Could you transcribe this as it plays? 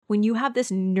when you have this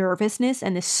nervousness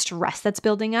and this stress that's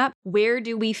building up, where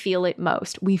do we feel it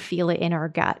most? We feel it in our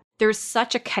gut. There's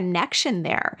such a connection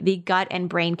there, the gut and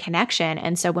brain connection.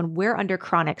 And so when we're under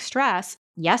chronic stress,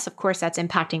 yes, of course, that's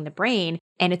impacting the brain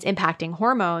and it's impacting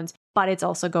hormones, but it's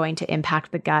also going to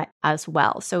impact the gut as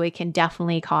well. So it can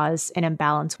definitely cause an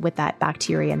imbalance with that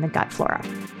bacteria in the gut flora.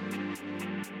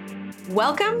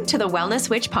 Welcome to the Wellness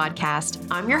Witch podcast.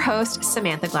 I'm your host,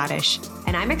 Samantha Gladish,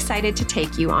 and I'm excited to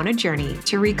take you on a journey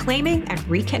to reclaiming and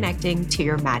reconnecting to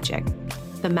your magic,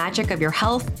 the magic of your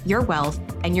health, your wealth,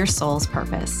 and your soul's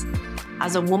purpose.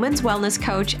 As a woman's wellness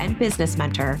coach and business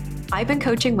mentor, I've been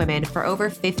coaching women for over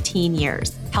 15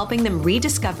 years, helping them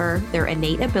rediscover their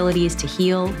innate abilities to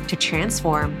heal, to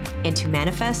transform, and to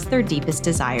manifest their deepest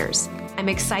desires. I'm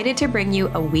excited to bring you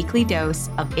a weekly dose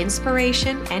of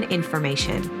inspiration and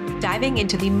information, diving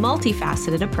into the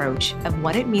multifaceted approach of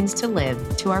what it means to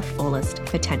live to our fullest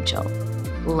potential.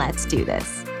 Let's do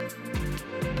this.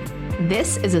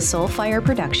 This is a Soulfire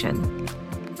production.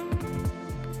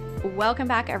 Welcome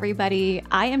back, everybody.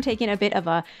 I am taking a bit of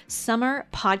a summer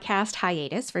podcast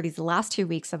hiatus for these last 2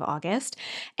 weeks of August,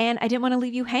 and I didn't want to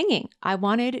leave you hanging. I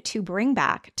wanted to bring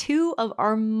back two of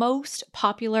our most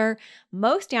popular,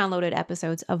 most downloaded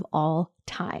episodes of all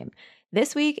time.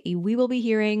 This week, we will be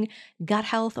hearing Gut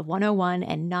Health 101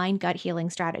 and 9 gut healing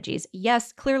strategies.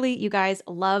 Yes, clearly you guys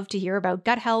love to hear about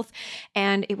gut health,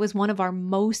 and it was one of our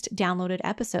most downloaded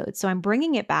episodes. So I'm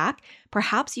bringing it back.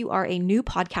 Perhaps you are a new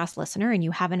podcast listener and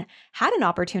you haven't had an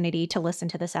opportunity to listen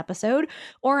to this episode,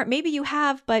 or maybe you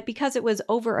have, but because it was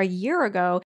over a year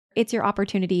ago, it's your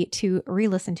opportunity to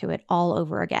re-listen to it all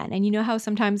over again. And you know how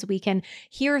sometimes we can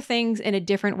hear things in a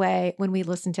different way when we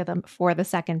listen to them for the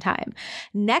second time.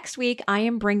 Next week, I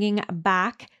am bringing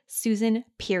back Susan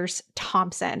Pearce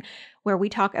Thompson, where we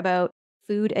talk about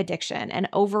food addiction and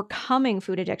overcoming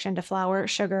food addiction to flour,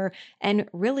 sugar, and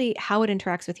really how it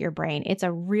interacts with your brain. It's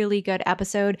a really good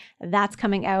episode that's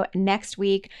coming out next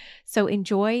week. So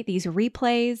enjoy these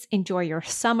replays, enjoy your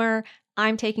summer.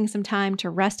 I'm taking some time to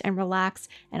rest and relax,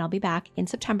 and I'll be back in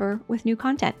September with new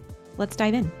content. Let's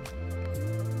dive in.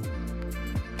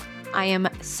 I am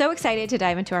so excited to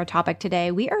dive into our topic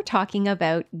today. We are talking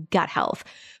about gut health.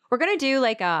 We're going to do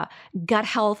like a gut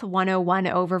health 101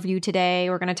 overview today.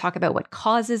 We're going to talk about what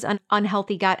causes an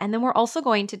unhealthy gut. And then we're also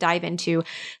going to dive into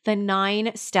the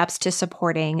 9 steps to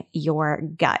supporting your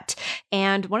gut.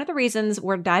 And one of the reasons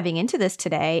we're diving into this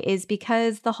today is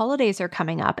because the holidays are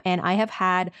coming up. And I have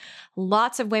had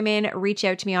lots of women reach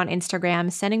out to me on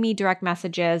Instagram, sending me direct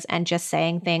messages and just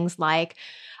saying things like,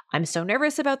 I'm so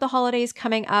nervous about the holidays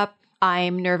coming up.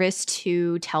 I'm nervous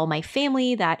to tell my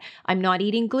family that I'm not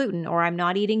eating gluten or I'm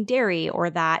not eating dairy or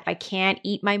that I can't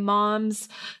eat my mom's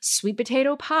sweet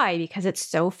potato pie because it's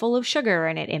so full of sugar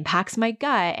and it impacts my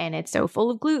gut and it's so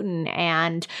full of gluten,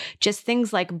 and just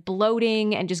things like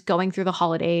bloating and just going through the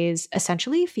holidays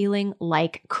essentially feeling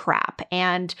like crap.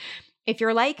 And if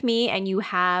you're like me and you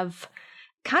have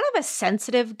kind of a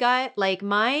sensitive gut, like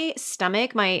my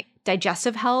stomach, my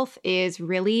digestive health is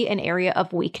really an area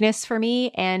of weakness for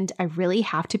me, and I really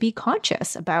have to be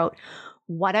conscious about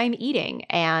what I'm eating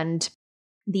and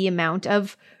the amount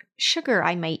of sugar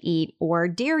I might eat or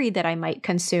dairy that I might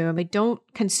consume. I don't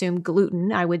consume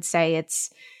gluten. I would say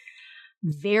it's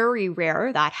very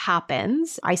rare that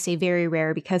happens. I say very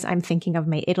rare because I'm thinking of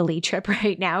my Italy trip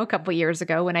right now, a couple years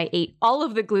ago when I ate all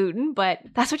of the gluten, but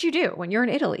that's what you do when you're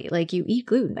in Italy. Like, you eat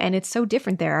gluten and it's so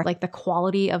different there, like the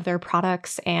quality of their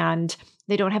products, and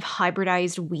they don't have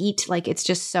hybridized wheat. Like, it's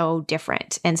just so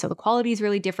different. And so the quality is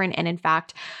really different. And in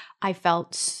fact, I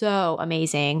felt so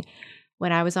amazing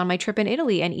when I was on my trip in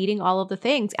Italy and eating all of the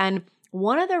things. And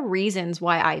one of the reasons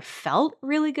why I felt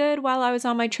really good while I was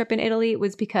on my trip in Italy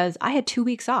was because I had 2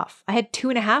 weeks off. I had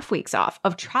 2.5 weeks off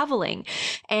of traveling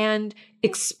and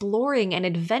exploring and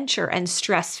adventure and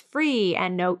stress-free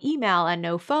and no email and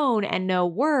no phone and no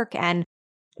work. And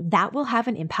that will have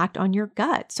an impact on your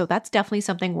gut. So that's definitely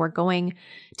something we're going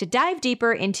to dive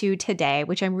deeper into today,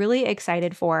 which I'm really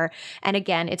excited for. And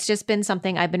again, it's just been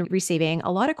something I've been receiving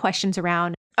a lot of questions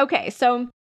around. Okay, so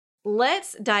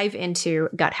let's dive into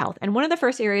gut health. And one of the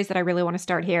first areas that I really want to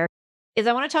start here is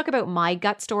I want to talk about my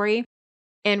gut story.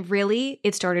 And really,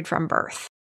 it started from birth.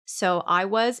 So I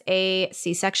was a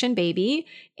C-section baby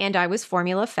and I was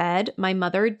formula fed. My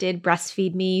mother did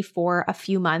breastfeed me for a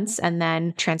few months and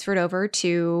then transferred over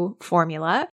to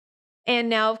formula. And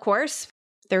now, of course,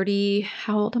 38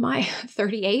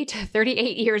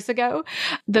 years ago,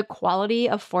 the quality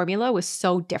of formula was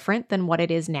so different than what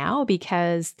it is now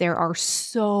because there are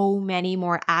so many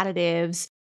more additives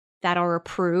that are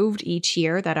approved each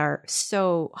year that are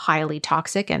so highly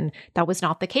toxic. And that was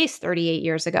not the case 38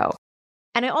 years ago.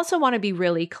 And I also want to be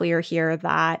really clear here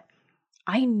that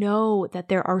I know that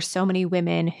there are so many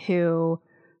women who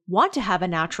want to have a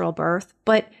natural birth,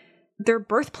 but their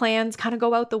birth plans kind of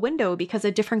go out the window because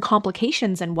of different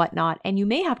complications and whatnot. And you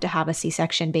may have to have a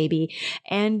C-section baby,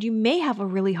 and you may have a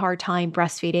really hard time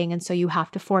breastfeeding. And so you have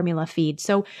to formula feed.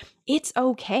 So it's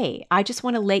okay. I just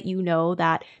want to let you know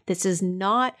that this is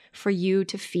not for you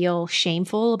to feel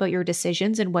shameful about your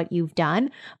decisions and what you've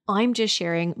done. I'm just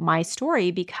sharing my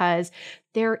story because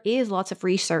there is lots of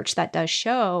research that does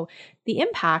show the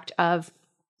impact of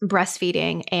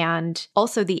breastfeeding and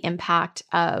also the impact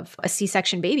of a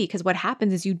C-section baby. Because what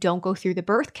happens is you don't go through the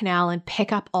birth canal and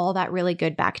pick up all that really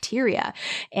good bacteria.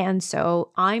 And so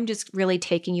I'm just really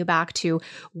taking you back to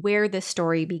where this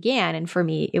story began. And for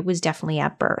me, it was definitely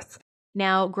at birth.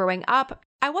 Now, growing up,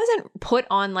 I wasn't put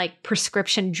on like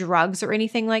prescription drugs or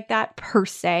anything like that per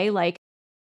se. Like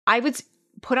I was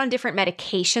put on different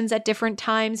medications at different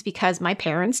times because my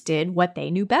parents did what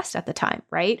they knew best at the time,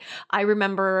 right? I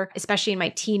remember, especially in my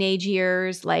teenage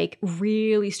years, like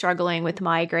really struggling with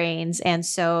migraines. And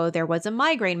so there was a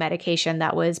migraine medication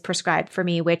that was prescribed for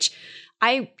me, which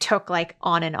I took like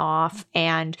on and off.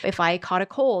 And if I caught a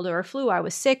cold or a flu, I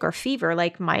was sick or fever,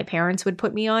 like my parents would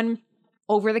put me on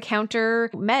over-the-counter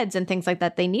meds and things like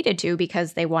that they needed to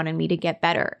because they wanted me to get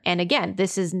better. And again,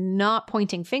 this is not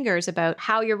pointing fingers about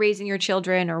how you're raising your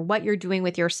children or what you're doing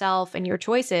with yourself and your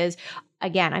choices.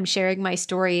 Again, I'm sharing my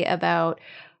story about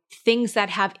things that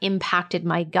have impacted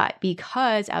my gut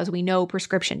because, as we know,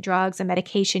 prescription drugs and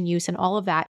medication use and all of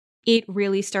that, it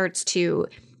really starts to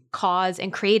cause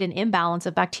and create an imbalance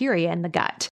of bacteria in the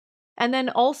gut. And then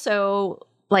also,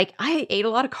 like I ate a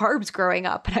lot of carbs growing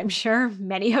up, and I'm sure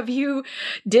many of you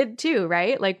did too,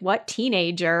 right? Like what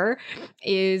teenager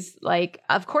is like,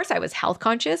 of course I was health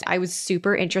conscious. I was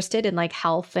super interested in like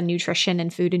health and nutrition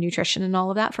and food and nutrition and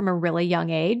all of that from a really young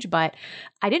age, but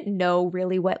I didn't know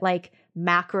really what like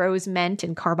macros meant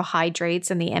and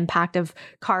carbohydrates and the impact of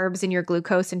carbs in your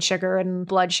glucose and sugar and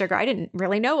blood sugar. I didn't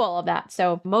really know all of that.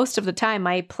 So most of the time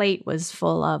my plate was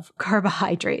full of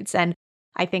carbohydrates, and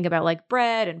I think about like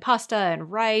bread and pasta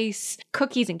and rice,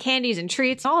 cookies and candies and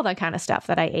treats, all that kind of stuff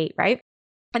that I ate, right?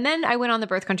 And then I went on the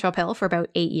birth control pill for about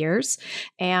 8 years,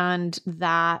 and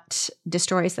that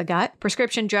destroys the gut.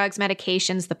 Prescription drugs,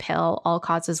 medications, the pill all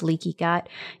causes leaky gut.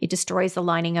 It destroys the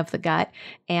lining of the gut,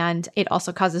 and it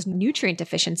also causes nutrient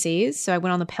deficiencies. So I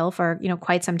went on the pill for,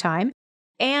 quite some time.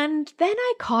 And then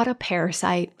I caught a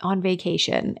parasite on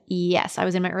vacation. Yes, I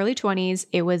was in my early 20s.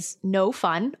 It was no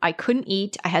fun. I couldn't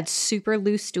eat. I had super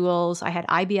loose stools. I had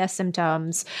IBS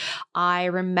symptoms. I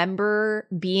remember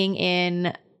being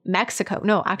in Mexico.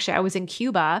 No, actually, I was in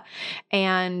Cuba,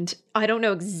 and I don't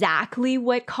know exactly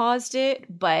what caused it,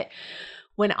 but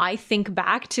when I think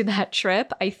back to that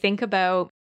trip, I think about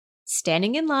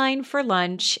standing in line for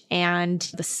lunch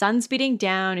and the sun's beating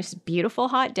down. It's a beautiful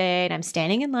hot day, and I'm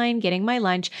standing in line getting my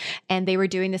lunch, and they were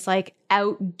doing this like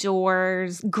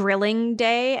outdoors grilling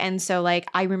day. And so like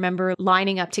I remember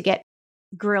lining up to get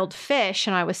grilled fish,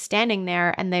 and I was standing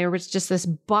there, and there was just this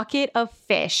bucket of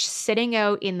fish sitting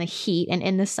out in the heat and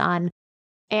in the sun.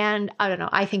 And I don't know,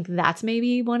 I think that's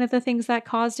maybe one of the things that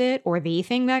caused it, or the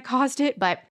thing that caused it,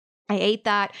 but I ate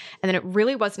that. And then it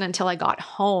really wasn't until I got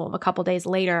home a couple days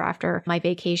later after my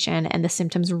vacation and the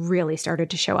symptoms really started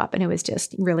to show up, and it was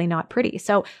just really not pretty.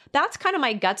 So that's kind of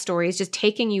my gut story, is just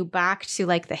taking you back to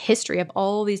like the history of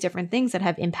all these different things that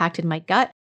have impacted my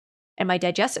gut and my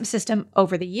digestive system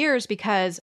over the years.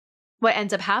 Because what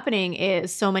ends up happening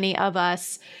is so many of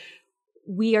us,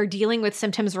 we are dealing with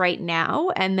symptoms right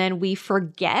now, and then we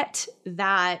forget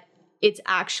that it's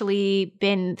actually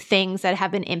been things that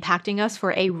have been impacting us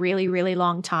for a really, really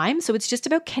long time. So it's just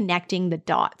about connecting the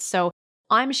dots. So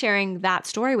I'm sharing that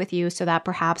story with you so that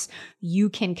perhaps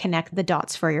you can connect the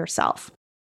dots for yourself.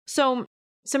 So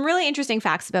some really interesting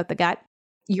facts about the gut.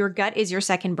 Your gut is your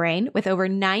second brain, with over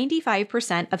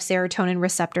 95% of serotonin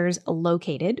receptors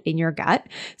located in your gut.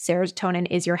 Serotonin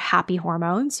is your happy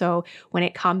hormone. So when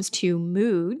it comes to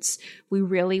moods, we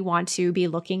really want to be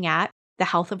looking at the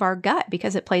health of our gut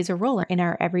because it plays a role in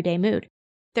our everyday mood.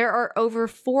 There are over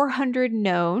 400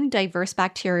 known diverse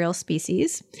bacterial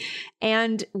species,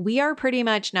 and we are pretty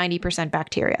much 90%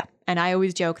 bacteria. And I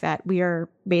always joke that we are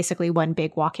basically one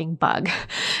big walking bug.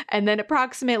 And then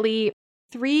approximately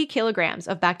 3 kilograms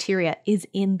of bacteria is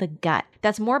in the gut.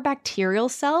 That's more bacterial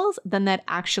cells than that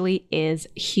actually is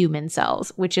human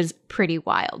cells, which is pretty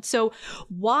wild. So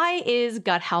why is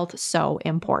gut health so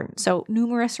important? So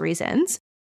numerous reasons.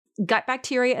 Gut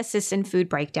bacteria assist in food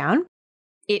breakdown.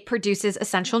 It produces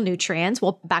essential nutrients.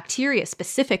 Well, bacteria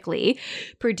specifically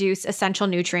produce essential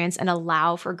nutrients and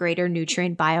allow for greater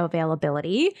nutrient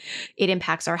bioavailability. It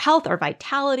impacts our health, our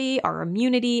vitality, our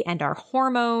immunity, and our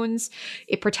hormones.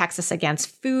 It protects us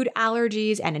against food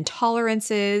allergies and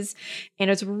intolerances.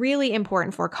 And it's really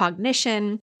important for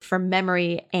cognition, for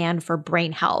memory, and for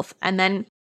brain health. And then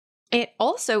it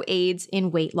also aids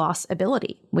in weight loss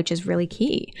ability, which is really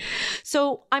key.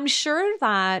 So I'm sure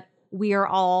that we are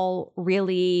all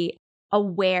really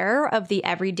aware of the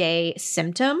everyday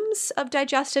symptoms of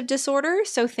digestive disorders.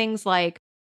 So things like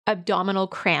abdominal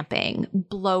cramping,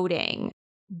 bloating,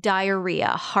 diarrhea,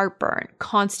 heartburn,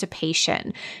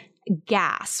 constipation,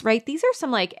 gas, right? These are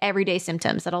some like everyday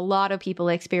symptoms that a lot of people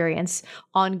experience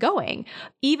ongoing.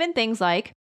 Even things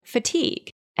like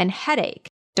fatigue and headache,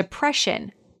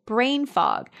 depression, brain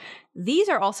fog. These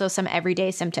are also some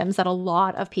everyday symptoms that a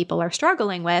lot of people are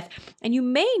struggling with, and you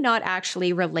may not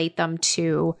actually relate them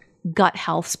to gut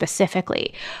health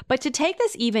specifically. But to take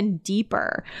this even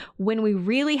deeper, when we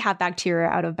really have bacteria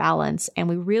out of balance and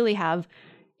we really have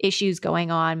issues going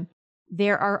on,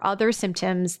 there are other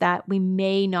symptoms that we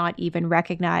may not even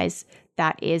recognize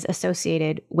that is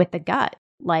associated with the gut,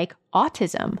 like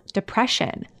autism,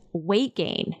 depression, weight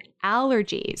gain,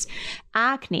 allergies,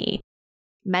 acne,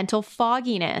 mental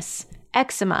fogginess,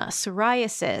 eczema,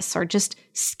 psoriasis, or just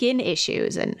skin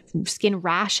issues and skin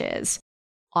rashes.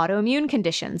 Autoimmune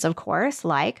conditions, of course,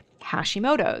 like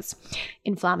Hashimoto's,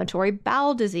 inflammatory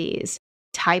bowel disease,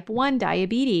 type 1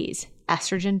 diabetes,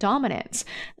 estrogen dominance.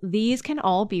 These can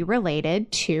all be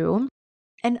related to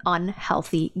an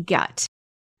unhealthy gut.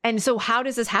 And so how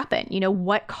does this happen?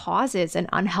 What causes an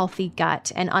unhealthy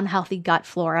gut and unhealthy gut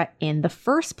flora in the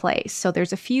first place? So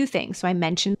there's a few things. So I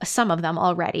mentioned some of them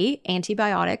already.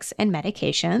 Antibiotics and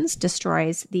medications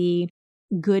destroys the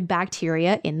good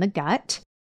bacteria in the gut.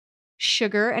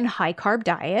 Sugar and high carb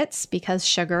diets, because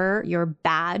sugar, your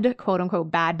bad, quote unquote,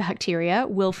 bad bacteria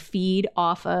will feed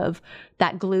off of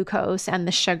that glucose and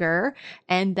the sugar,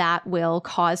 and that will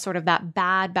cause sort of that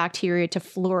bad bacteria to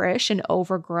flourish and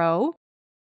overgrow.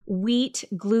 Wheat,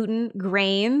 gluten,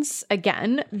 grains,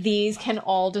 again, these can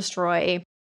all destroy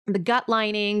the gut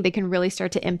lining. They can really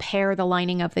start to impair the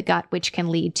lining of the gut, which can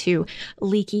lead to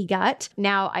leaky gut.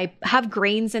 Now, I have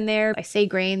grains in there. I say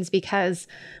grains because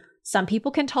some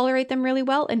people can tolerate them really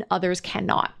well and others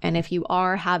cannot. And if you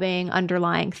are having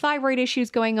underlying thyroid issues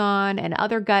going on and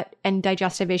other gut and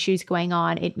digestive issues going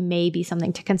on, it may be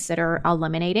something to consider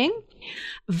eliminating.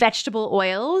 Vegetable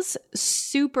oils,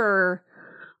 super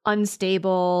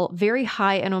unstable, very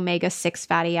high in omega-6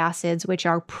 fatty acids, which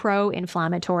are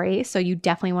pro-inflammatory. So you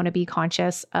definitely want to be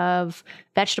conscious of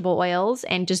vegetable oils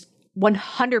and just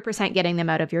 100% getting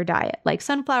them out of your diet, like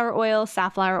sunflower oil,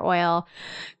 safflower oil,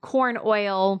 corn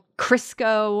oil,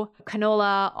 Crisco,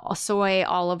 canola, soy,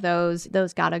 all of those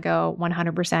gotta go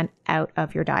 100% out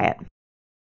of your diet.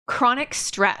 Chronic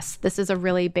stress. This is a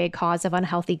really big cause of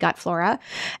unhealthy gut flora.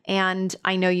 And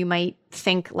I know you might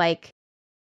think like,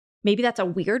 maybe that's a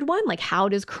weird one. Like, how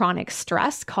does chronic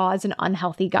stress cause an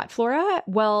unhealthy gut flora?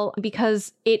 Well,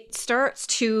 because it starts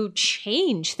to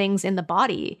change things in the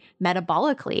body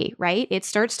metabolically, right? It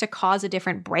starts to cause a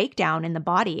different breakdown in the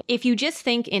body. If you just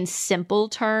think in simple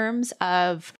terms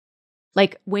of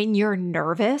like when you're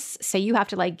nervous, say you have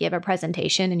to like give a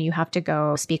presentation and you have to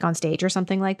go speak on stage or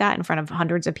something like that in front of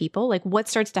hundreds of people, like what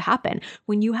starts to happen?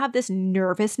 When you have this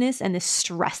nervousness and this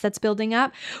stress that's building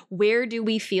up, where do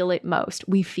we feel it most?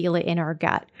 We feel it in our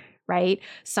gut, right?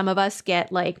 Some of us get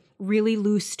like really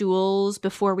loose stools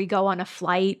before we go on a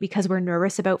flight because we're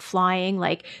nervous about flying.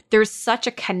 Like there's such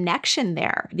a connection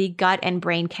there, the gut and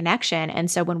brain connection. And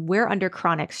so when we're under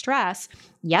chronic stress,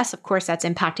 yes, of course, that's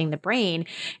impacting the brain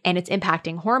and it's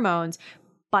impacting hormones,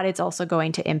 but it's also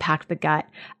going to impact the gut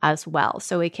as well.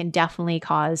 So it can definitely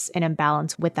cause an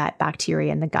imbalance with that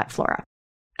bacteria in the gut flora.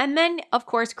 And then, of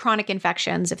course, chronic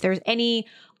infections. If there's any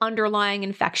underlying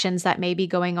infections that may be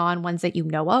going on, ones that you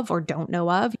know of or don't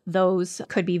know of, those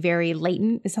could be very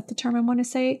latent. Is that the term I want to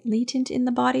say? Latent in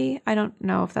the body? I don't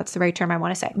know if that's the right term I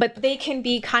want to say. But they can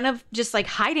be kind of just like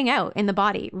hiding out in the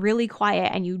body, really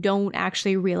quiet, and you don't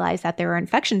actually realize that there are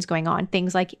infections going on.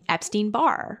 Things like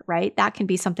Epstein-Barr, right? That can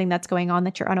be something that's going on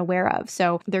that you're unaware of.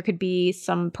 So there could be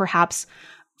some perhaps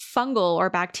fungal or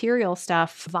bacterial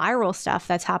stuff, viral stuff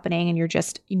that's happening, and you're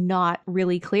just not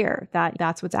really clear that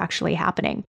that's what's actually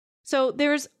happening. So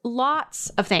there's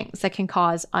lots of things that can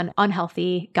cause an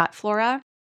unhealthy gut flora.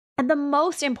 And the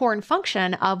most important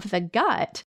function of the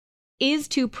gut is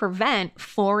to prevent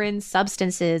foreign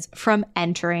substances from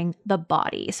entering the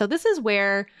body. So this is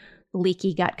where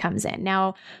leaky gut comes in.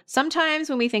 Now, sometimes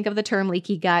when we think of the term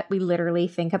leaky gut, we literally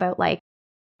think about like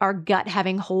our gut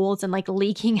having holes and like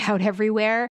leaking out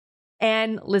everywhere.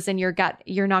 And listen, your gut,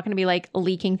 you're not going to be like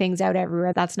leaking things out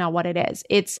everywhere. That's not what it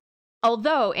is.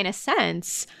 Although in a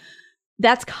sense,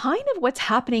 that's kind of what's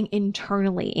happening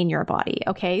internally in your body.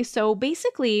 Okay. So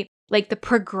basically, like the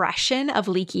progression of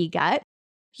leaky gut,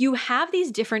 you have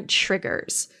these different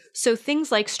triggers. So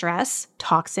things like stress,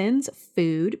 toxins,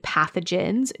 food,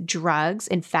 pathogens, drugs,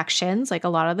 infections, like a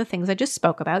lot of the things I just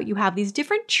spoke about, you have these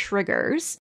different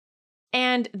triggers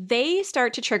and they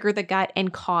start to trigger the gut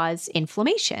and cause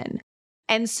inflammation.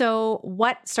 And so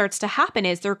what starts to happen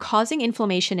is they're causing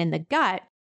inflammation in the gut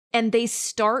and they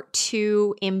start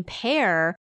to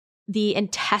impair the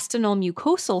intestinal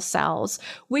mucosal cells,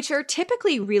 which are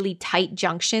typically really tight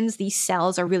junctions. These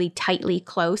cells are really tightly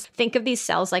close. Think of these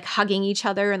cells like hugging each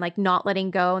other and like not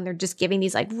letting go. And they're just giving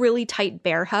these like really tight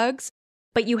bear hugs.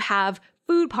 But you have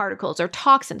food particles or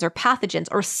toxins or pathogens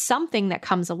or something that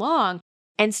comes along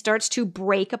and starts to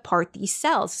break apart these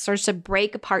cells, starts to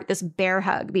break apart this bear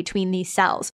hug between these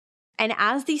cells. And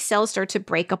as these cells start to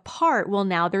break apart, well,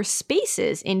 now there's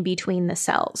spaces in between the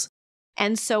cells.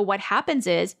 And so what happens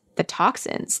is the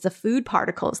toxins, the food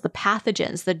particles, the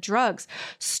pathogens, the drugs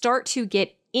start to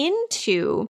get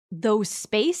into those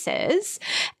spaces.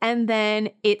 And then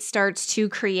it starts to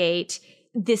create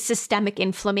this systemic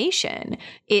inflammation.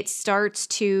 It starts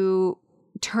to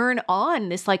turn on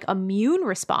this like immune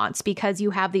response because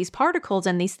you have these particles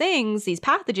and these things, these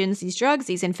pathogens, these drugs,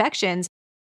 these infections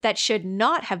that should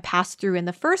not have passed through in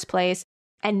the first place.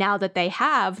 And now that they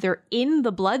have, they're in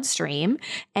the bloodstream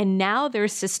and now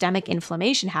there's systemic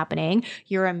inflammation happening.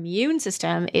 Your immune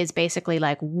system is basically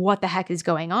like, what the heck is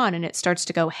going on? And it starts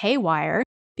to go haywire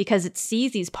because it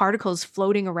sees these particles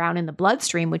floating around in the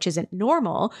bloodstream, which isn't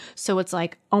normal. So it's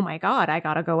like, oh my God, I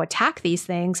got to go attack these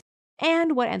things.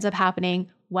 And what ends up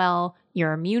happening? Well,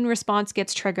 your immune response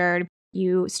gets triggered.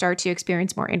 You start to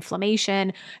experience more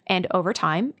inflammation. And over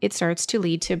time, it starts to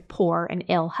lead to poor and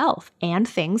ill health and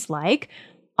things like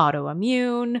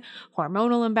autoimmune,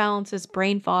 hormonal imbalances,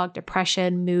 brain fog,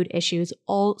 depression, mood issues,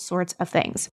 all sorts of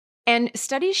things. And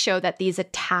studies show that these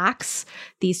attacks,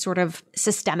 these sort of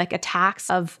systemic attacks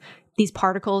of these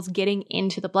particles getting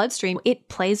into the bloodstream, it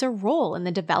plays a role in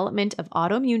the development of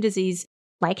autoimmune disease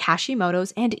like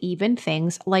Hashimoto's and even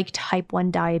things like type 1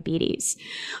 diabetes.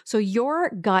 So your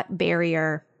gut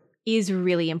barrier is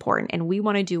really important. And we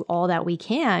want to do all that we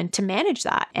can to manage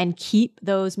that and keep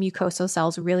those mucosal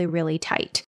cells really, really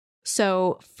tight.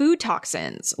 So food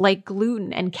toxins like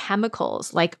gluten and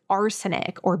chemicals like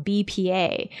arsenic or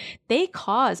BPA, they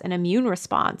cause an immune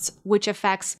response, which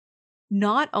affects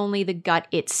not only the gut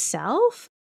itself,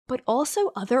 but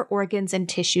also other organs and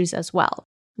tissues as well,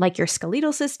 like your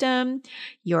skeletal system,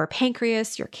 your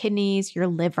pancreas, your kidneys, your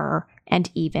liver,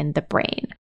 and even the brain.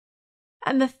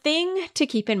 And the thing to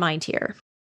keep in mind here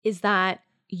is that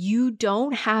you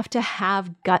don't have to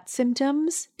have gut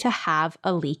symptoms to have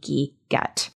a leaky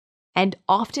gut. And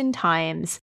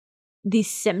oftentimes, the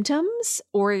symptoms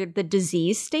or the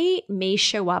disease state may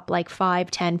show up like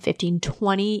 5, 10, 15,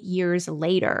 20 years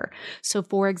later. So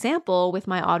for example, with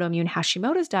my autoimmune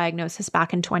Hashimoto's diagnosis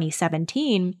back in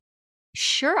 2017,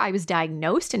 sure, I was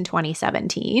diagnosed in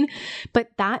 2017, but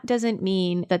that doesn't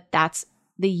mean that that's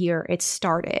the year it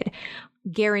started.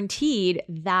 Guaranteed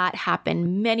that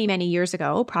happened many, many years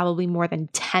ago, probably more than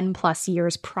 10 plus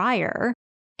years prior.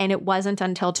 And it wasn't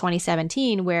until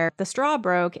 2017 where the straw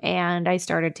broke and I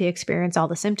started to experience all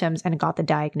the symptoms and got the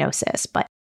diagnosis. But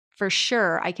for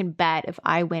sure, I can bet if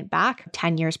I went back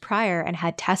 10 years prior and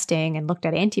had testing and looked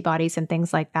at antibodies and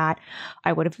things like that,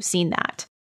 I would have seen that.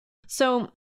 So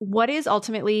what is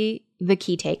ultimately the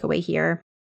key takeaway here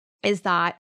is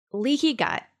that leaky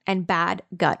gut and bad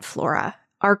gut flora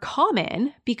are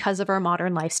common because of our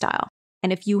modern lifestyle.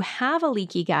 And if you have a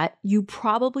leaky gut, you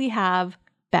probably have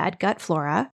bad gut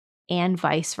flora and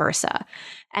vice versa.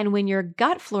 And when your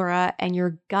gut flora and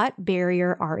your gut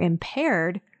barrier are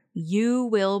impaired, you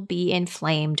will be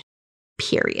inflamed,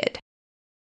 period.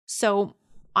 So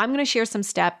I'm going to share some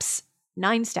steps,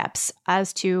 9 steps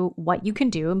as to what you can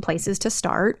do and places to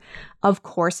start. Of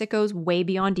course, it goes way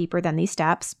beyond deeper than these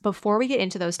steps. Before we get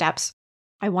into those steps,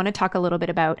 I want to talk a little bit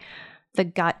about the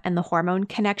gut and the hormone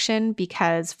connection,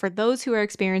 because for those who are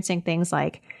experiencing things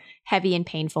like heavy and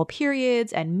painful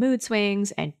periods and mood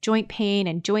swings and joint pain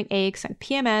and joint aches and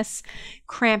PMS,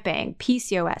 cramping,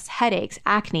 PCOS, headaches,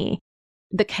 acne,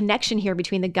 the connection here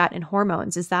between the gut and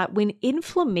hormones is that when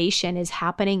inflammation is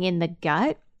happening in the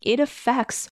gut, it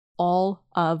affects all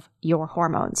of your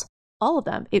hormones, all of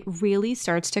them. It really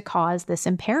starts to cause this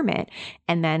impairment,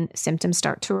 and then symptoms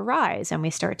start to arise and we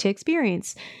start to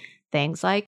experience things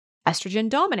like estrogen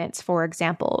dominance, for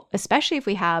example, especially if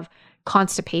we have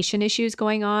constipation issues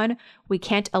going on, we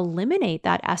can't eliminate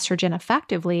that estrogen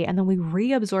effectively, and then we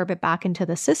reabsorb it back into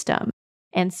the system.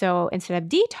 And so instead of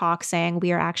detoxing,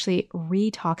 we are actually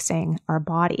retoxing our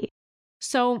body.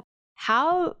 So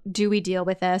how do we deal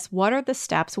with this? What are the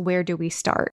steps? Where do we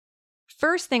start?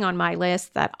 First thing on my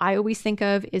list that I always think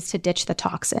of is to ditch the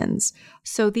toxins.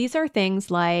 So these are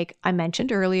things like I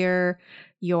mentioned earlier,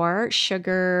 your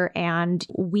sugar and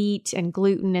wheat and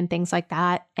gluten and things like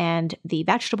that, and the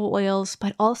vegetable oils,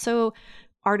 but also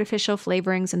artificial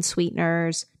flavorings and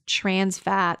sweeteners, trans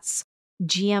fats,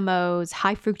 GMOs,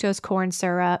 high fructose corn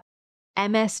syrup,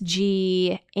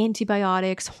 MSG,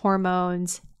 antibiotics,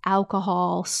 hormones,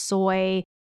 alcohol, soy.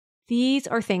 These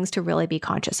are things to really be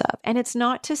conscious of. And it's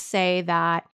not to say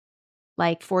that,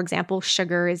 like, for example,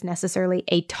 sugar is necessarily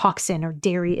a toxin or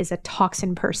dairy is a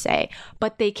toxin per se,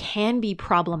 but they can be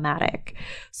problematic.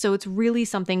 So it's really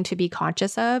something to be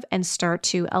conscious of and start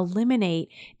to eliminate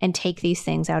and take these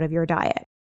things out of your diet.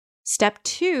 Step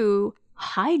 2,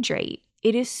 hydrate.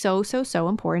 It is so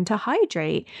important to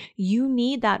hydrate. You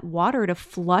need that water to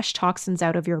flush toxins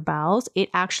out of your bowels. It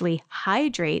actually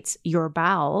hydrates your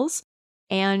bowels,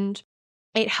 and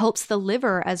it helps the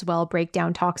liver as well break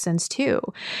down toxins too.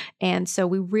 And so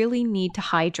we really need to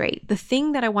hydrate. The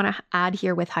thing that I want to add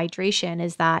here with hydration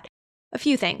is that a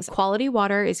few things. Quality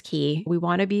water is key. We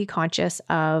want to be conscious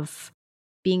of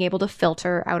being able to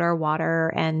filter out our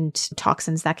water and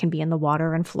toxins that can be in the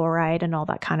water and fluoride and all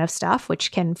that kind of stuff,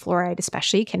 which fluoride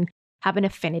especially can have an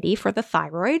affinity for the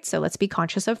thyroid. So let's be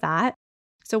conscious of that.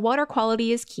 So water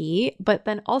quality is key, but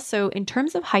then also in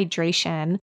terms of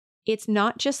hydration, it's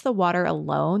not just the water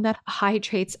alone that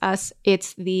hydrates us.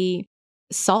 It's the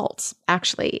salts,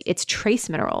 actually. It's trace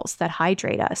minerals that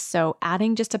hydrate us. So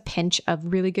adding just a pinch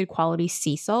of really good quality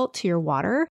sea salt to your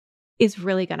water is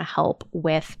really going to help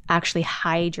with actually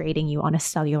hydrating you on a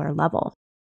cellular level.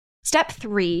 Step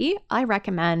 3, I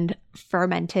recommend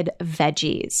fermented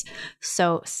veggies.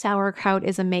 So sauerkraut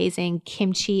is amazing.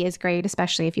 Kimchi is great,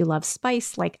 especially if you love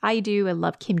spice like I do. I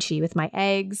love kimchi with my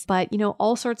eggs, but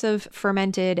all sorts of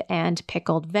fermented and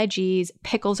pickled veggies.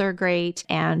 Pickles are great,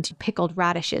 and pickled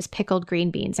radishes, pickled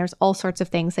green beans. There's all sorts of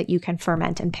things that you can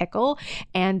ferment and pickle,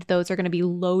 and those are going to be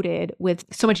loaded with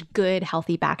so much good,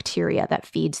 healthy bacteria that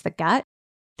feeds the gut.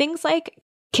 Things like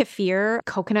kefir,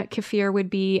 coconut kefir would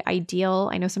be ideal.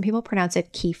 I know some people pronounce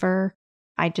it kefir.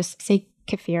 I just say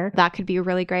kefir. That could be a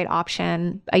really great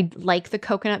option. I like the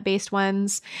coconut-based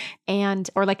ones,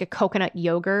 or like a coconut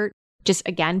yogurt. Just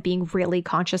again, being really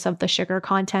conscious of the sugar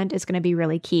content is going to be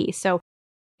really key. So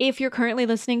if you're currently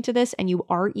listening to this and you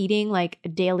are eating like a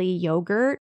daily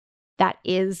yogurt that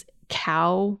is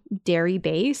cow dairy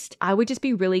based, I would just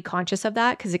be really conscious of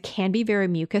that because it can be very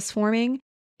mucus forming.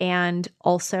 And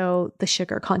also the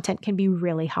sugar content can be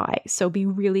really high. So be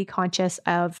really conscious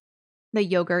of the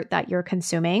yogurt that you're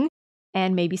consuming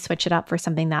and maybe switch it up for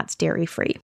something that's dairy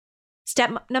free.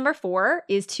 Step number 4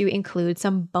 is to include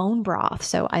some bone broth.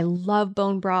 So I love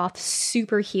bone broth,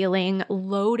 super healing,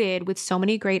 loaded with so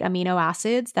many great amino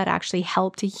acids that actually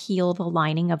help to heal the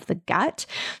lining of the gut.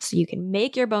 So you can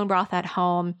make your bone broth at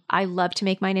home. I love to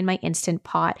make mine in my Instant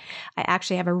Pot. I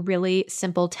actually have a really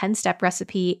simple 10-step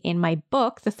recipe in my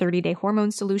book, The 30-Day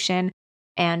Hormone Solution.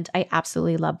 And I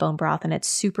absolutely love bone broth, and it's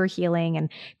super healing and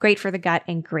great for the gut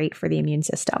and great for the immune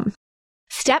system.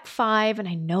 Step 5, and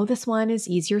I know this one is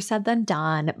easier said than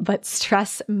done, but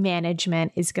stress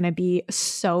management is going to be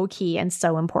so key and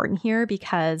so important here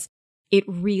because it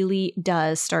really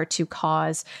does start to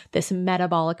cause this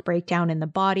metabolic breakdown in the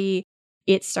body.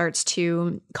 It starts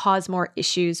to cause more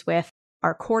issues with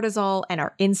our cortisol and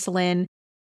our insulin.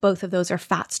 Both of those are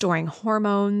fat-storing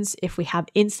hormones. If we have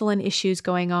insulin issues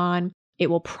going on, it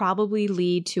will probably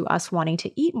lead to us wanting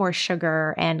to eat more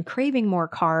sugar and craving more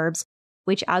carbs,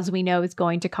 which, as we know, is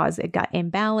going to cause a gut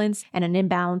imbalance and an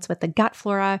imbalance with the gut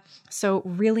flora. So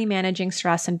really managing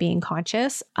stress and being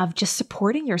conscious of just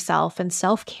supporting yourself and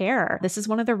self-care. This is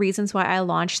one of the reasons why I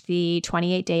launched the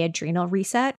 28-day adrenal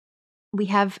reset. We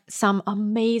have some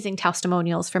amazing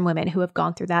testimonials from women who have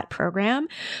gone through that program.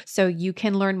 So you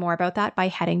can learn more about that by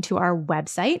heading to our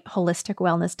website,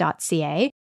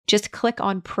 holisticwellness.ca. Just click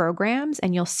on programs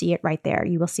and you'll see it right there.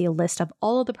 You will see a list of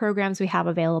all of the programs we have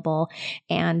available.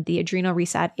 And the Adrenal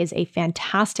Reset is a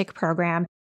fantastic program.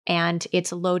 And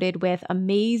it's loaded with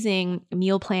amazing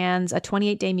meal plans, a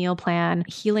 28-day meal plan,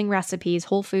 healing recipes,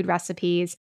 whole food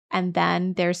recipes. And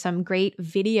then there's some great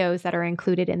videos that are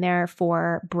included in there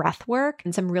for breath work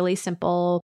and some really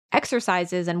simple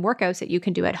exercises and workouts that you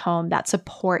can do at home that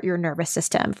support your nervous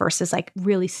system versus like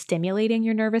really stimulating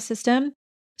your nervous system.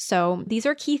 So these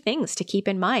are key things to keep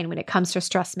in mind when it comes to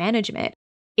stress management.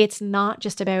 It's not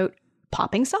just about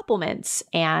popping supplements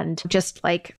and just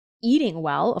like eating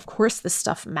well. Of course, this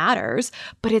stuff matters,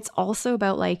 but it's also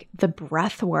about like the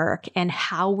breath work and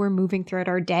how we're moving throughout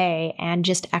our day and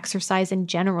just exercise in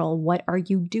general. What are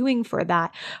you doing for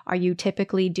that? Are you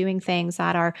typically doing things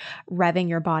that are revving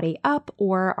your body up,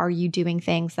 or are you doing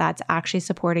things that's actually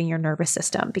supporting your nervous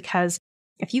system? Because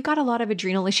if you've got a lot of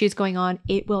adrenal issues going on,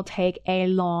 it will take a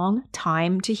long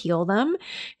time to heal them,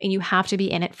 and you have to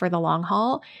be in it for the long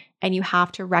haul. And you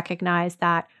have to recognize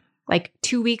that like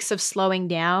 2 weeks of slowing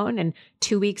down and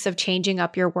 2 weeks of changing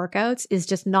up your workouts is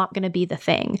just not going to be the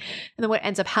thing. And then what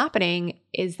ends up happening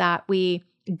is that we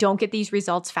don't get these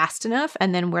results fast enough.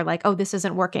 And then we're like, oh, this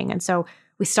isn't working. And so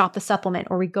we stop the supplement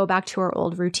or we go back to our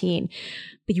old routine.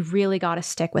 But you really got to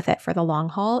stick with it for the long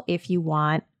haul if you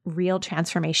want real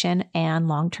transformation and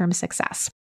long-term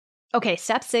success. Okay,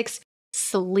 step 6,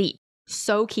 sleep.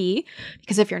 So key,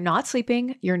 because if you're not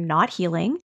sleeping, you're not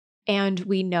healing. And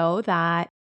we know that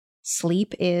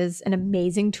sleep is an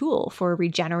amazing tool for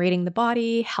regenerating the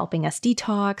body, helping us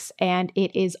detox, and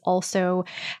it is also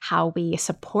how we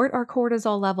support our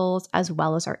cortisol levels as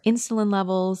well as our insulin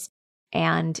levels.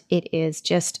 And it is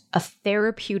just a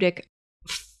therapeutic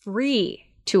free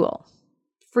tool.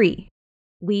 Free.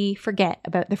 We forget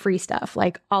about the free stuff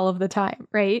like all of the time,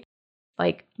 right?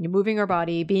 Like you're moving our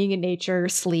body, being in nature,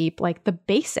 sleep, like the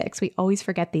basics. We always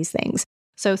forget these things.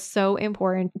 So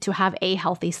important to have a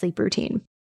healthy sleep routine.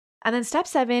 And then step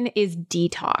 7 is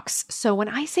detox. So when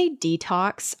I say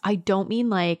detox, I don't mean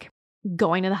like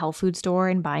going to the health food store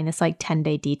and buying this like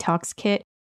 10-day detox kit.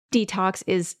 Detox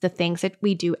is the things that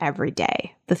we do every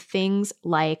day. The things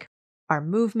like our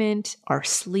movement, our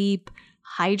sleep,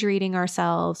 hydrating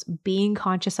ourselves, being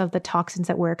conscious of the toxins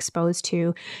that we're exposed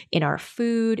to in our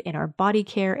food, in our body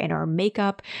care, in our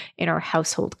makeup, in our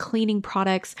household cleaning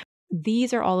products.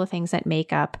 These are all the things that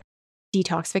make up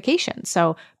detoxification.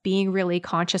 So being really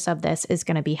conscious of this is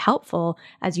going to be helpful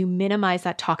as you minimize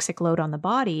that toxic load on the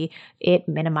body. It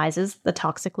minimizes the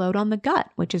toxic load on the gut,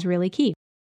 which is really key.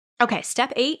 Okay,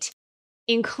 step 8,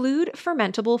 include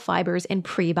fermentable fibers and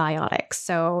prebiotics.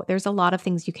 So there's a lot of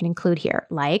things you can include here,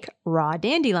 like raw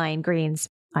dandelion greens.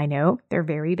 I know they're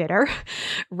very bitter.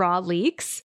 Raw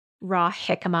leeks, raw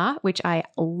jicama, which I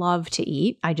love to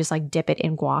eat. I just like dip it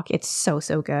in guac. It's so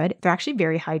good. They're actually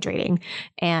very hydrating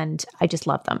and I just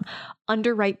love them.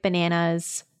 Underripe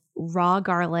bananas, raw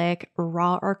garlic,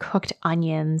 raw or cooked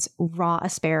onions, raw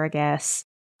asparagus,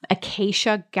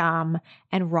 acacia gum,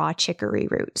 and raw chicory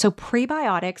root. So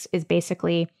prebiotics is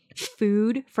basically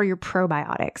food for your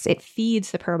probiotics. It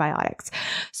feeds the probiotics.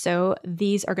 So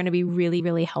these are going to be really,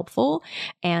 really helpful.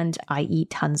 And I eat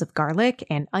tons of garlic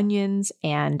and onions,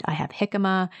 and I have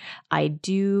jicama. I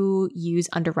do use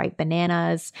underripe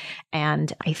bananas,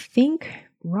 and I think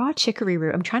raw chicory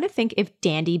root. I'm trying to think if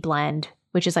Dandy Blend,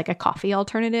 which is like a coffee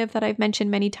alternative that I've mentioned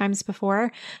many times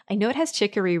before. I know it has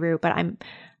chicory root, but I'm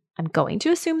going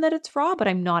to assume that it's raw, but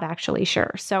I'm not actually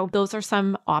sure. So those are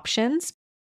some options.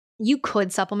 You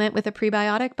could supplement with a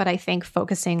prebiotic, but I think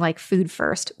focusing like food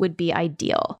first would be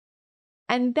ideal.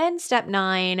 And then step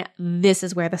 9, this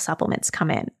is where the supplements come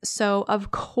in. So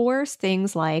of course,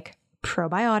 things like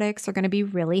probiotics are going to be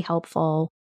really helpful.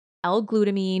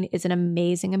 L-glutamine is an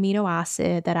amazing amino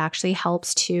acid that actually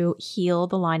helps to heal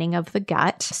the lining of the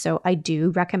gut. So I do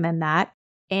recommend that.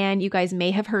 And you guys may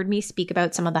have heard me speak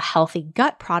about some of the healthy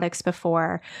gut products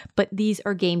before, but these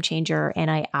are game changer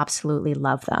and I absolutely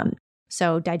love them.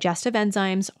 So digestive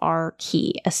enzymes are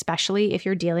key, especially if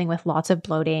you're dealing with lots of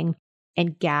bloating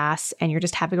and gas and you're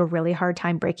just having a really hard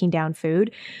time breaking down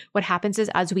food. What happens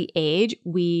is as we age,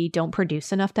 we don't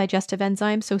produce enough digestive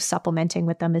enzymes. So supplementing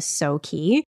with them is so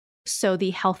key. So the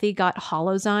Healthy Gut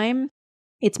Holozyme,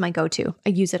 it's my go-to. I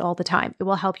use it all the time. It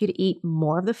will help you to eat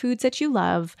more of the foods that you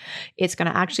love. It's going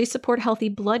to actually support healthy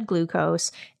blood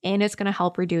glucose, and it's going to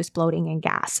help reduce bloating and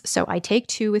gas. So I take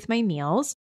 2 with my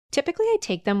meals. Typically, I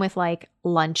take them with like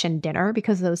lunch and dinner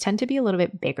because those tend to be a little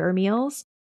bit bigger meals.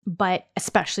 But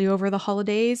especially over the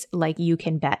holidays, like you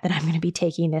can bet that I'm going to be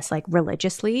taking this like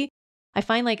religiously. I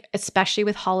find like, especially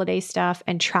with holiday stuff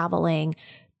and traveling,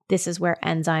 this is where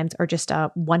enzymes are just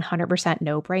a 100%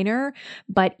 no-brainer.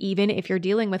 But even if you're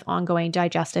dealing with ongoing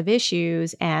digestive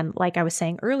issues, and like I was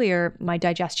saying earlier, my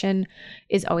digestion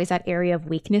is always that area of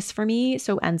weakness for me.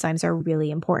 So enzymes are really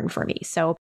important for me.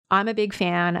 So I'm a big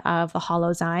fan of the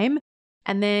Holozyme.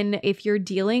 And then if you're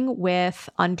dealing with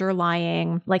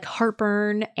underlying like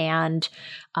heartburn and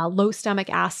low stomach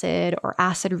acid or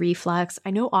acid reflux,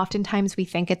 I know oftentimes we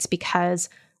think it's because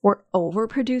we're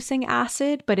overproducing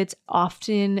acid, but it's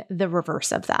often the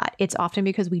reverse of that. It's often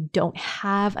because we don't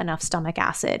have enough stomach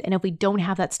acid. And if we don't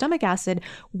have that stomach acid,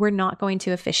 we're not going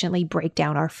to efficiently break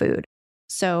down our food.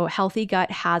 So Healthy Gut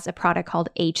has a product called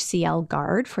HCL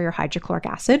Guard for your hydrochloric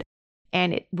acid,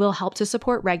 and it will help to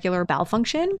support regular bowel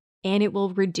function, and it will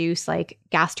reduce like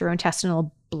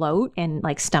gastrointestinal bloat and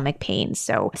like stomach pain.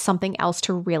 So something else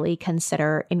to really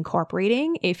consider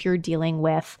incorporating if you're dealing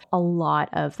with a lot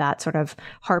of that sort of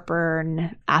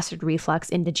heartburn, acid reflux,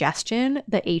 indigestion,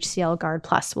 the HCL Guard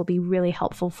Plus will be really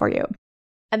helpful for you.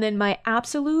 And then my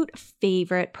absolute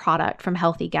favorite product from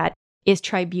Healthy Gut is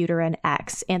Tributyrin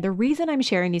X. And the reason I'm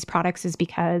sharing these products is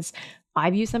because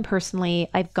I've used them personally.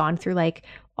 I've gone through like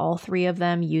all three of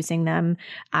them, using them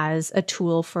as a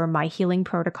tool for my healing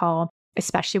protocol,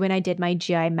 especially when I did my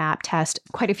GI map test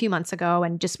quite a few months ago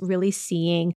and just really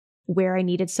seeing where I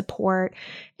needed support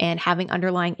and having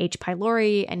underlying H.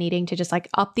 pylori and needing to just like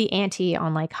up the ante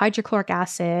on like hydrochloric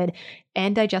acid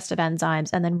and digestive enzymes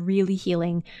and then really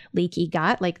healing leaky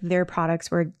gut. Like their products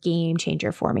were a game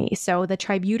changer for me. So the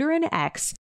Tributyrin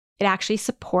X, it actually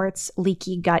supports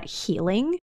leaky gut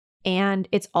healing. And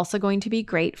it's also going to be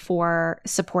great for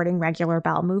supporting regular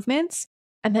bowel movements.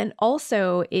 And then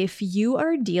also, if you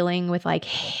are dealing with like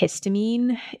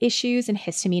histamine issues and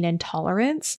histamine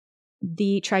intolerance,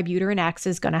 the Tributyrin X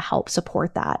is going to help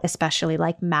support that, especially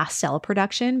like mast cell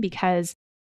production, because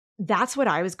that's what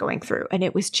I was going through. And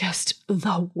it was just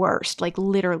the worst, like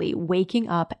literally waking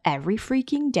up every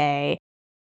freaking day,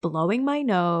 blowing my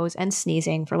nose and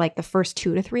sneezing for like the first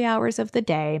 2 to 3 hours of the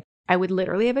day. I would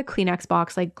literally have a Kleenex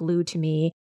box like glued to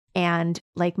me. And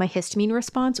like my histamine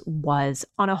response was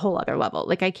on a whole other level.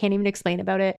 Like I can't even explain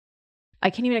about it. I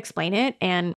can't even explain it.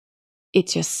 And it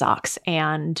just sucks.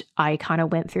 And I kind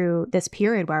of went through this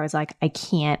period where I was like, I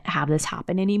can't have this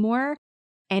happen anymore.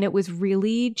 And it was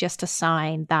really just a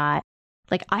sign that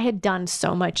like I had done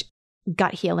so much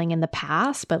gut healing in the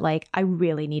past, but like I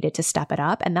really needed to step it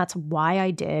up. And that's why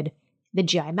I did the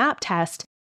GI map test.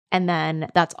 And then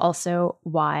that's also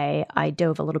why I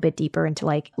dove a little bit deeper into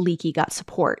like leaky gut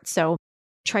support. So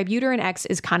Tributyrin X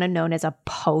is kind of known as a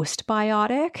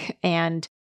postbiotic. And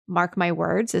mark my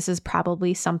words, this is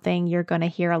probably something you're going to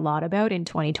hear a lot about in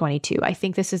 2022. I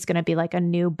think this is going to be like a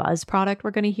new buzz product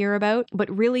we're going to hear about.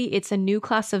 But really, it's a new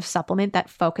class of supplement that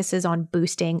focuses on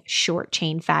boosting short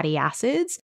chain fatty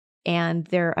acids and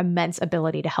their immense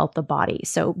ability to help the body.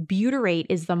 So butyrate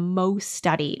is the most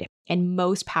studied and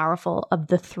most powerful of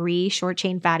the 3 short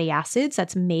chain fatty acids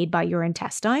that's made by your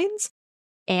intestines.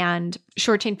 And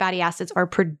short chain fatty acids are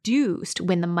produced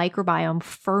when the microbiome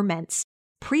ferments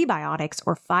prebiotics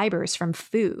or fibers from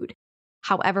food.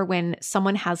 However, when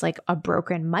someone has like a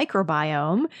broken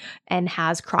microbiome and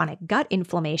has chronic gut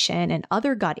inflammation and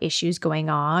other gut issues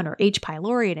going on, or H.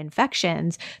 pylori and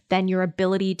infections, then your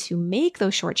ability to make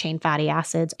those short chain fatty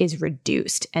acids is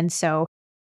reduced. And so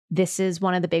this is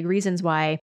one of the big reasons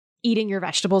why eating your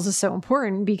vegetables is so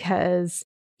important, because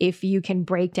if you can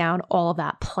break down all of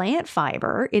that plant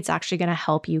fiber, it's actually going to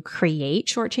help you create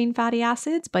short chain fatty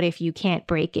acids. But if you can't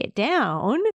break it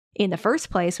down in the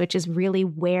first place, which is really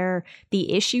where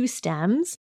the issue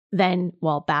stems, then,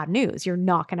 well, bad news. You're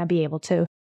not going to be able to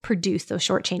produce those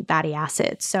short chain fatty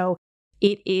acids. So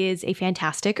it is a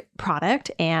fantastic product.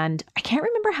 And I can't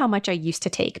remember how much I used to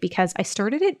take because I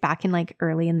started it back in like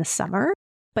early in the summer,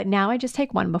 but now I just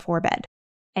take one before bed.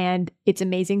 And it's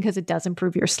amazing because it does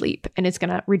improve your sleep, and it's going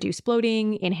to reduce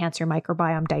bloating, enhance your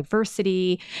microbiome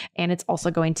diversity, and it's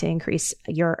also going to increase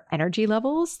your energy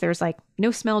levels. There's like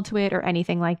no smell to it or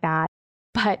anything like that.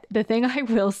 But the thing I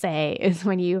will say is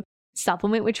when you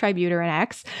supplement with Tributyrin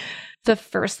X, the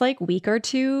first like week or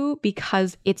two,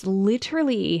 because it's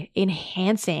literally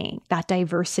enhancing that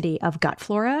diversity of gut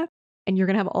flora, and you're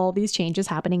going to have all these changes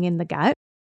happening in the gut,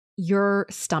 your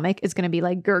stomach is going to be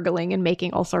like gurgling and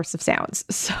making all sorts of sounds.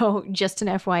 So just an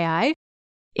FYI,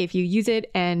 if you use it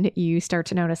and you start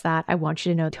to notice that, I want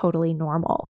you to know totally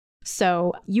normal.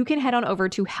 So you can head on over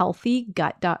to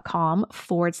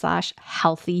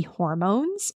healthygut.com/healthy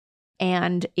hormones.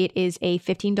 And it is a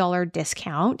 $15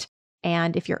 discount.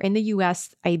 And if you're in the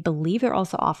US, I believe they're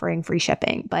also offering free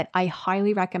shipping, but I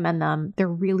highly recommend them. They're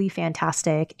really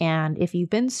fantastic. And if you've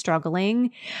been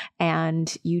struggling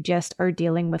and you just are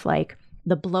dealing with like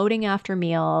the bloating after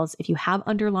meals, if you have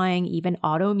underlying even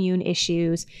autoimmune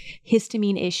issues,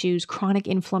 histamine issues, chronic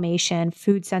inflammation,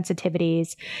 food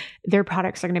sensitivities, their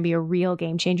products are going to be a real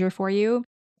game changer for you.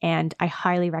 And I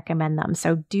highly recommend them.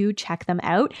 So do check them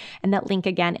out. And that link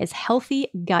again is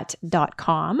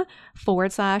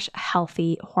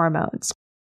healthygut.com/healthy hormones.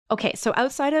 Okay, so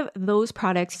outside of those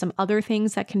products, some other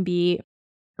things that can be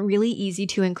really easy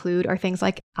to include are things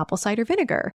like apple cider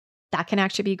vinegar. That can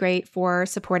actually be great for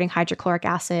supporting hydrochloric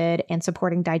acid and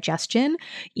supporting digestion.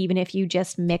 Even if you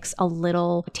just mix a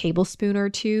little tablespoon or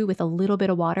two with a little bit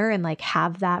of water and like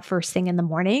have that first thing in the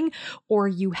morning, or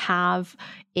you have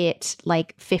it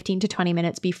like 15 to 20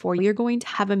 minutes before you're going to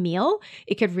have a meal,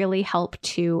 it could really help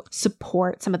to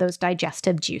support some of those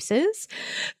digestive juices.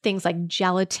 Things like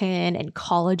gelatin and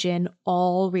collagen,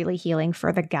 all really healing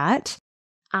for the gut.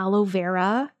 Aloe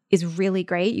vera is really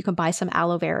great. You can buy some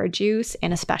aloe vera juice,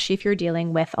 and especially if you're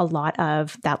dealing with a lot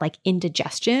of that like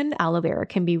indigestion, aloe vera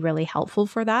can be really helpful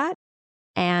for that.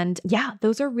 And yeah,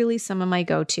 those are really some of my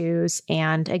go-tos.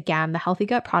 And again, the Healthy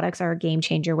Gut products are a game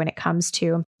changer when it comes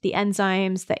to the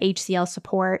enzymes, the HCl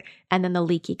support, and then the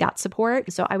leaky gut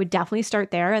support. So I would definitely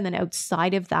start there. And then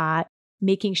outside of that,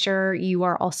 making sure you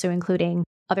are also including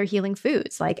other healing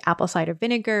foods like apple cider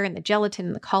vinegar and the gelatin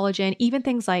and the collagen. Even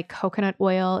things like coconut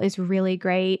oil is really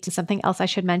great. Something else I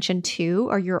should mention too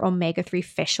are your omega-3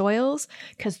 fish oils,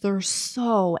 because they're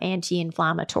so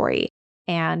anti-inflammatory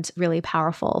and really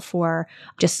powerful for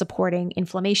just supporting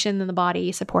inflammation in the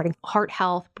body, supporting heart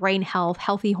health, brain health,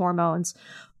 healthy hormones,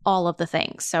 all of the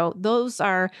things. So those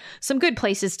are some good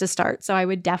places to start. So I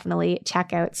would definitely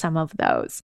check out some of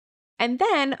those. And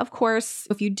then, of course,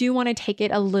 if you do want to take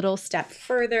it a little step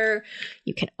further,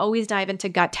 you can always dive into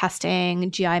gut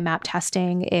testing. GI map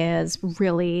testing is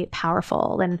really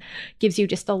powerful and gives you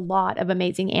just a lot of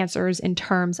amazing answers in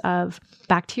terms of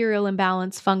bacterial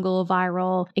imbalance, fungal,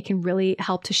 viral. It can really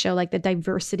help to show like the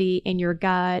diversity in your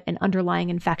gut and underlying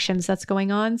infections that's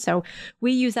going on. So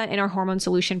we use that in our hormone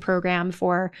solution program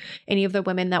for any of the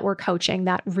women that we're coaching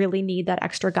that really need that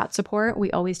extra gut support. We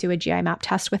always do a GI map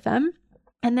test with them.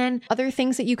 And then other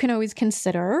things that you can always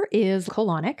consider is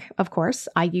colonic, of course.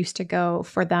 I used to go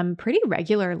for them pretty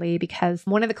regularly because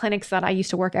one of the clinics that I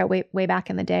used to work at way back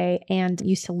in the day and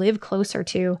used to live closer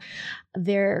to,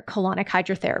 their colonic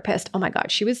hydrotherapist, oh my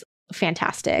God, she was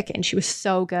fantastic and she was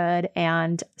so good.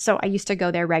 And so I used to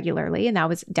go there regularly, and that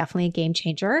was definitely a game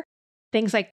changer.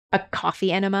 Things like a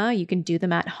coffee enema, you can do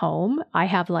them at home. I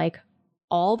have like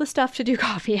all the stuff to do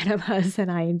coffee enemas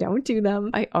and I don't do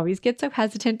them. I always get so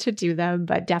hesitant to do them,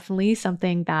 but definitely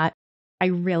something that I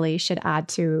really should add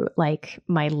to like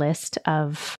my list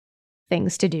of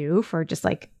things to do for just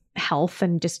like health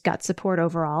and just gut support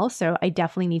overall. So I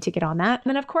definitely need to get on that. And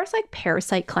then of course, like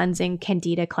parasite cleansing,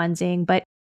 candida cleansing, but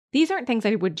these aren't things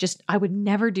I would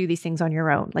never do these things on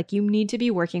your own. Like you need to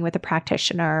be working with a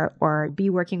practitioner or be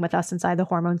working with us inside the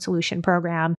Hormone Solution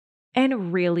program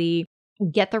and really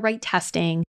get the right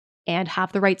testing and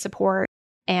have the right support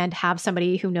and have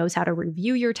somebody who knows how to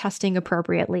review your testing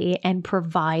appropriately and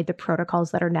provide the protocols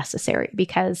that are necessary,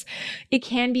 because it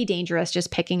can be dangerous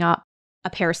just picking up a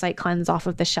parasite cleanse off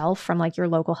of the shelf from like your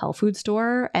local health food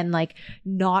store and like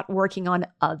not working on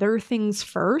other things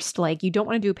first. Like you don't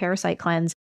want to do a parasite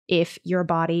cleanse if your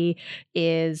body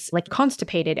is like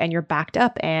constipated and you're backed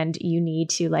up and you need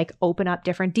to like open up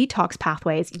different detox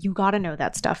pathways. You got to know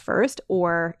that stuff first,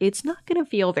 or it's not going to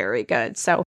feel very good.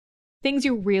 So things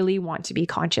you really want to be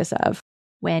conscious of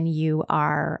when you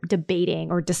are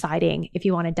debating or deciding if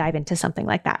you want to dive into something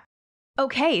like that.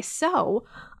 Okay, so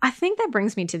I think that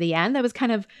brings me to the end. That was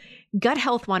kind of Gut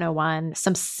Health 101,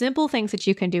 some simple things that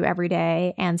you can do every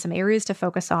day and some areas to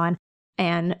focus on,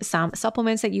 and some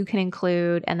supplements that you can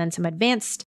include, and then some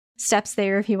advanced steps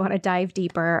there if you want to dive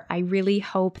deeper. I really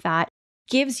hope that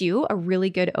gives you a really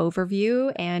good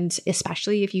overview. And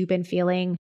especially if you've been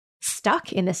feeling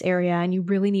stuck in this area and you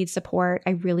really need support,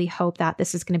 I really hope that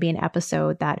this is going to be an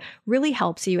episode that really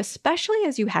helps you, especially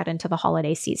as you head into the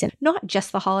holiday season. Not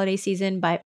just the holiday season,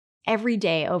 but every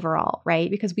day overall,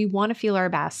 right? Because we want to feel our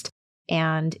best.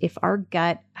 And if our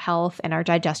gut health and our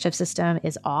digestive system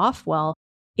is off, well,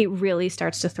 it really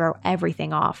starts to throw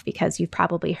everything off, because you've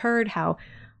probably heard how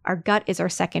our gut is our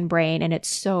second brain, and it's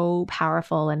so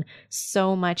powerful, and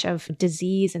so much of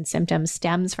disease and symptoms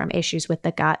stems from issues with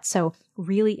the gut. So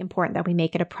really important that we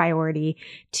make it a priority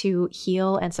to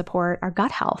heal and support our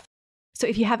gut health. So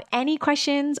if you have any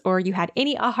questions or you had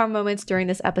any aha moments during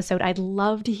this episode, I'd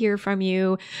love to hear from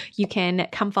you. You can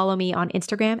come follow me on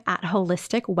Instagram at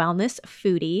Holistic Wellness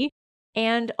Foodie.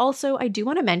 And also, I do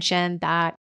want to mention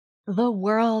that the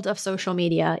world of social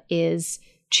media is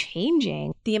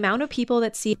changing. The amount of people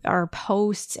that see our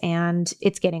posts, and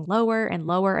it's getting lower and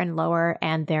lower and lower.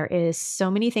 And there is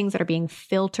so many things that are being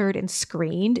filtered and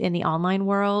screened in the online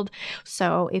world.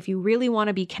 So if you really want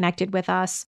to be connected with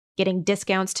us, getting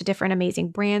discounts to different amazing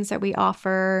brands that we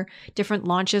offer, different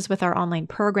launches with our online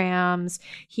programs,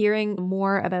 hearing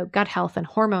more about gut health and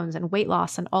hormones and weight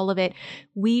loss and all of it,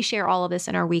 we share all of this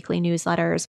in our weekly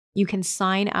newsletters. You can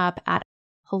sign up at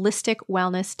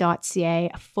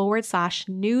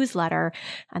holisticwellness.ca/newsletter.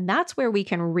 And that's where we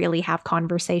can really have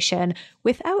conversation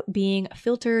without being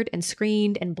filtered and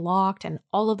screened and blocked and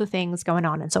all of the things going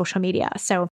on in social media.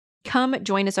 So come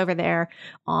join us over there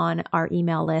on our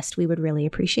email list. We would really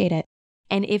appreciate it.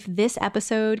 And if this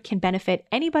episode can benefit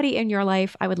anybody in your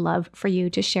life, I would love for you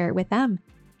to share it with them.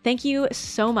 Thank you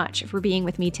so much for being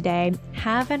with me today.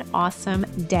 Have an awesome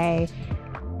day.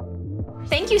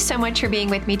 Thank you so much for being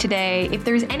with me today. If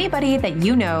there's anybody that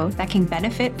you know that can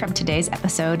benefit from today's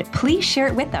episode, please share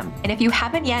it with them. And if you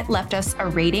haven't yet left us a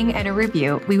rating and a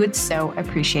review, we would so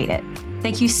appreciate it.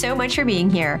 Thank you so much for being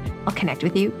here. I'll connect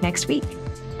with you next week.